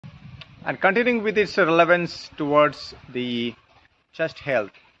And continuing with its relevance towards the chest health,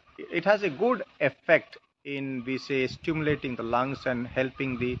 it has a good effect in, we say, stimulating the lungs and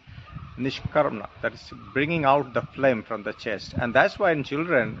helping the Nishkaasan, that is bringing out the phlegm from the chest. And that's why in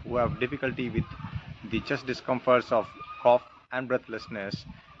children who have difficulty with the chest discomforts of cough and breathlessness,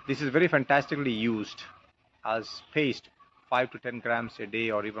 this is very fantastically used as paste, 5 to 10 grams a day,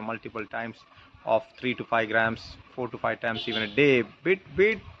 or even multiple times of 3 to 5 grams, 4 to 5 times even a day.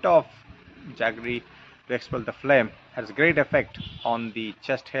 Bit of jaggery to expel the phlegm has a great effect on the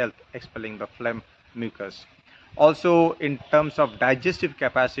chest health, expelling the phlegm mucus. Also, in terms of digestive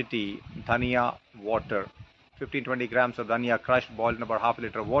capacity, dhania water, 15-20 grams of dhania crushed, boiled in about half a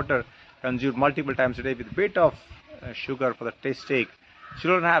liter of water, consumed multiple times a day with a bit of sugar for the taste sake.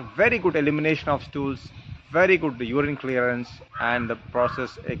 Children have very good elimination of stools, very good urine clearance, and the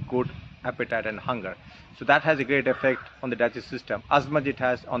process a good appetite and hunger. So that has a great effect on the digestive system, as much it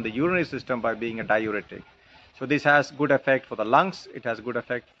has on the urinary system by being a diuretic. So this has good effect for the lungs, it has good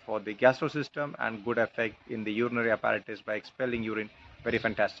effect for the gastro system, and good effect in the urinary apparatus by expelling urine very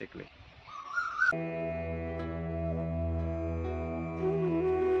fantastically.